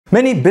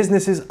Many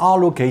businesses are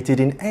located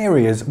in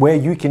areas where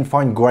you can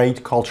find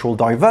great cultural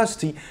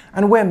diversity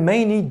and where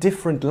many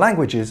different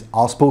languages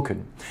are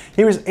spoken.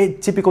 Here is a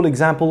typical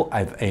example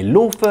of a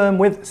law firm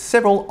with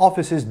several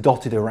offices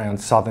dotted around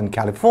Southern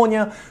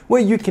California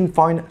where you can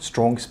find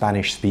strong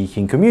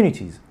Spanish-speaking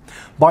communities.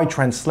 By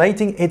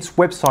translating its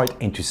website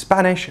into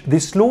Spanish,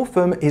 this law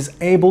firm is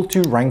able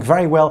to rank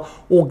very well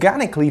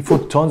organically for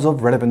tons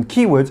of relevant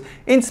keywords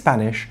in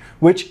Spanish,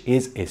 which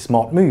is a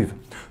smart move.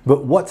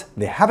 But what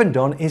they haven't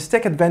done is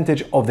take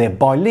advantage of their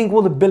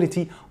bilingual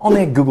ability on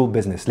their Google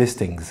business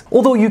listings.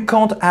 Although you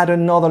can't add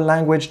another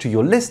language to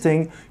your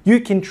listing, you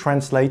can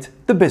translate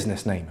the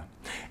business name.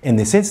 In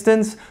this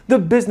instance, the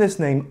business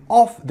name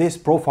of this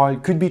profile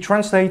could be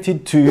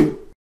translated to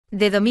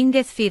De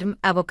Domínguez Firm,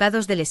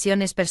 Abogados de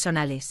Lesiones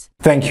Personales.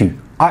 Thank you.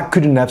 I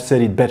couldn't have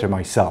said it better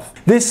myself.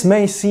 This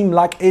may seem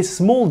like a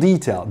small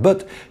detail,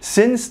 but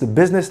since the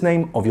business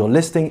name of your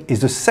listing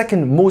is the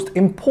second most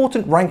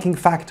important ranking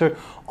factor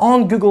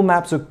on Google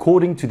Maps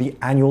according to the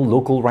annual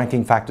Local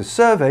Ranking Factor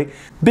survey,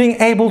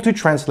 being able to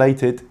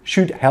translate it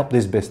should help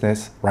this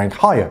business rank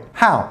higher.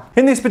 How?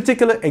 In this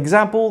particular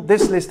example,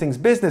 this listing's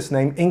business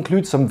name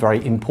includes some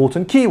very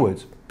important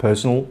keywords.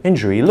 Personal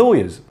injury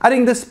lawyers.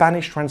 Adding the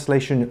Spanish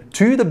translation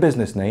to the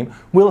business name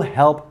will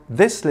help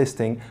this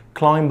listing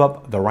climb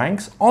up the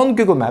ranks on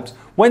Google Maps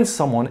when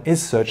someone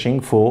is searching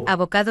for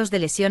Abogados de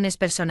Lesiones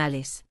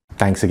Personales.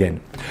 Thanks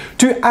again.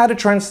 To add a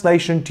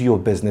translation to your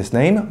business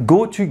name,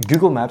 go to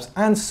Google Maps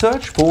and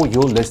search for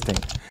your listing.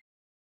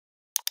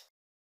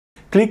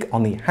 Click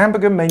on the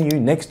hamburger menu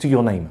next to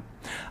your name.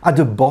 At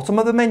the bottom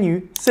of the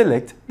menu,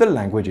 select the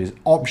Languages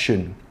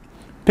option.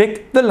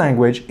 Pick the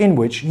language in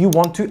which you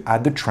want to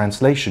add the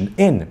translation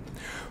in.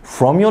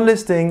 From your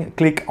listing,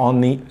 click on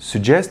the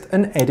Suggest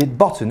an Edit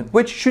button,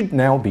 which should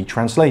now be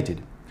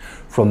translated.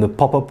 From the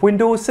pop-up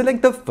window,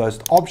 select the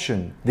first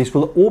option. This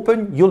will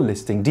open your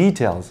listing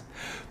details.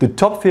 The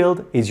top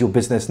field is your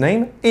business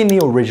name in the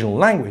original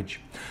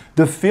language.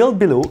 The field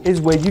below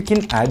is where you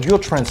can add your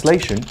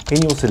translation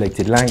in your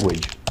selected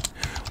language.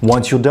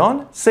 Once you're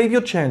done, save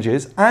your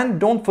changes and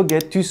don't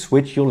forget to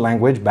switch your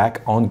language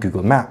back on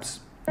Google Maps.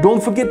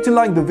 Don't forget to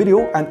like the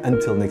video, and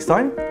until next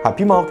time,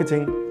 happy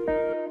marketing!